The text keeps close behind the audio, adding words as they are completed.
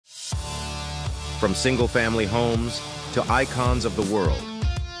from single-family homes to icons of the world.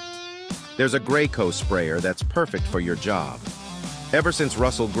 There's a Graco sprayer that's perfect for your job. Ever since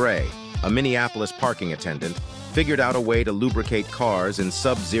Russell Gray, a Minneapolis parking attendant, figured out a way to lubricate cars in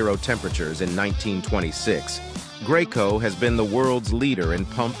sub-zero temperatures in 1926, Graco has been the world's leader in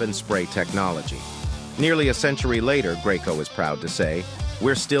pump and spray technology. Nearly a century later, Graco is proud to say,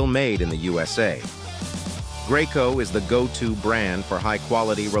 we're still made in the USA. Graco is the go-to brand for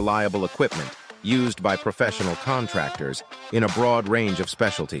high-quality, reliable equipment used by professional contractors in a broad range of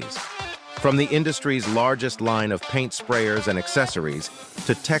specialties. From the industry's largest line of paint sprayers and accessories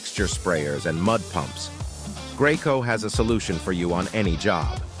to texture sprayers and mud pumps, Graco has a solution for you on any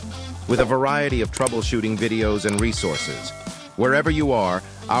job. With a variety of troubleshooting videos and resources, wherever you are,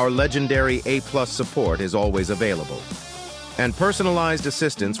 our legendary A+ support is always available. And personalized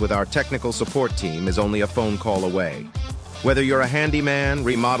assistance with our technical support team is only a phone call away. Whether you're a handyman,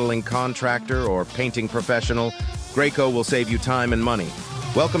 remodeling contractor, or painting professional, Graco will save you time and money.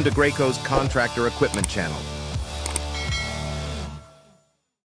 Welcome to Graco's Contractor Equipment Channel.